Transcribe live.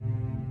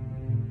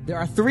There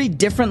are 3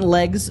 different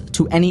legs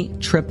to any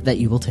trip that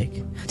you will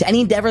take. To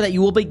any endeavor that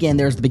you will begin,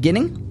 there's the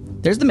beginning,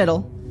 there's the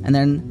middle, and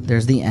then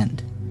there's the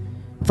end.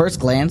 First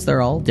glance,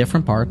 they're all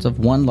different parts of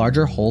one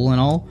larger whole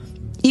and all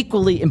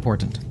equally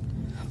important.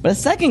 But a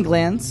second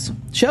glance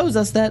shows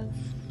us that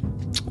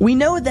we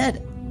know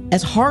that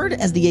as hard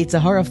as the Yetzer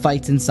Hara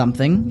fights in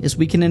something, is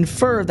we can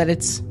infer that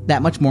it's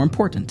that much more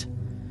important.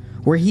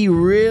 Where he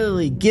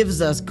really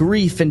gives us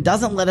grief and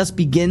doesn't let us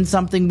begin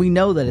something, we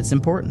know that it's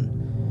important.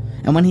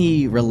 And when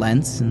he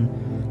relents and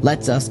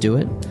lets us do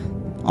it,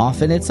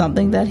 often it's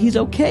something that he's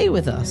okay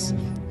with us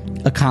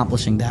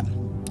accomplishing that.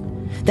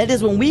 That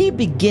is, when we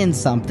begin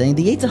something,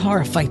 the Yetzer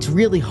Hara fights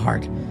really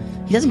hard.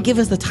 He doesn't give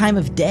us the time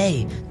of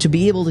day to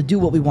be able to do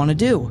what we want to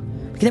do.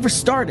 We can never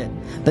start it.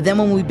 But then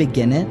when we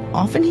begin it,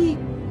 often he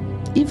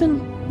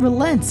even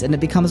relents and it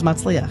becomes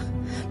matzliach.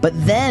 But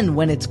then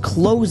when it's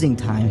closing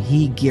time,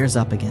 he gears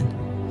up again.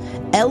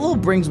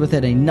 Elul brings with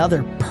it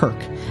another perk,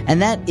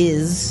 and that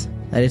is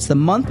that it's the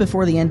month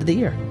before the end of the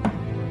year.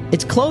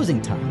 It's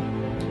closing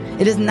time.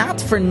 It is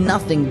not for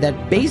nothing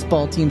that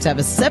baseball teams have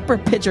a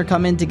separate pitcher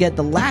come in to get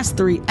the last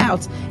 3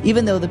 outs,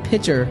 even though the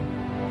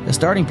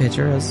starting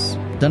pitcher, has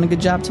done a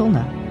good job till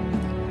now.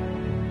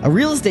 A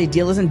real estate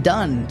deal isn't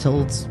done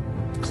until it's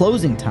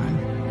closing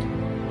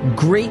time.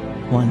 Great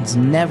ones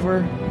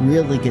never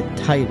really get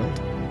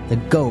titled the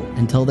GOAT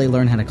until they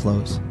learn how to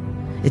close.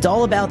 It's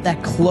all about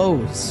that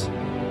close.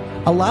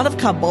 A lot of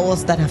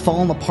Kabbalas that have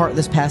fallen apart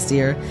this past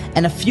year,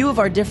 and a few of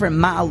our different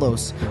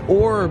ma'alos,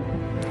 or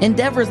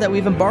endeavors that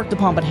we've embarked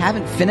upon but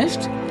haven't finished,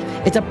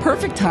 it's a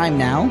perfect time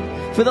now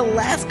for the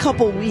last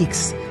couple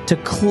weeks to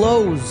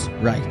close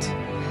right.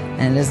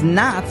 And it is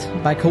not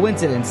by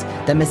coincidence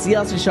that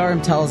Mesilas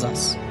Yesharim tells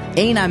us,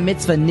 Ein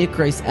ha-mitzvah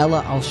nikres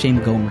ella al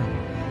shem gomer.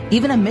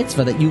 Even a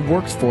mitzvah that you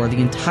worked for, the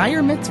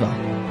entire mitzvah,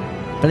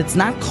 but it's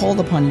not called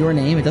upon your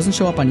name, it doesn't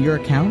show up on your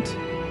account,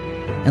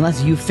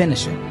 unless you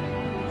finish it.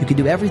 You can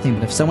do everything,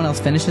 but if someone else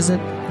finishes it,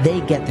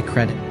 they get the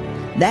credit.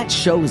 That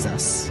shows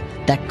us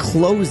that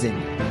closing,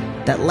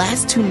 that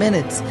last 2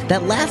 minutes,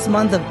 that last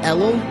month of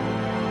Elul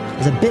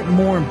is a bit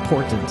more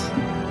important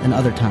than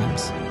other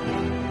times.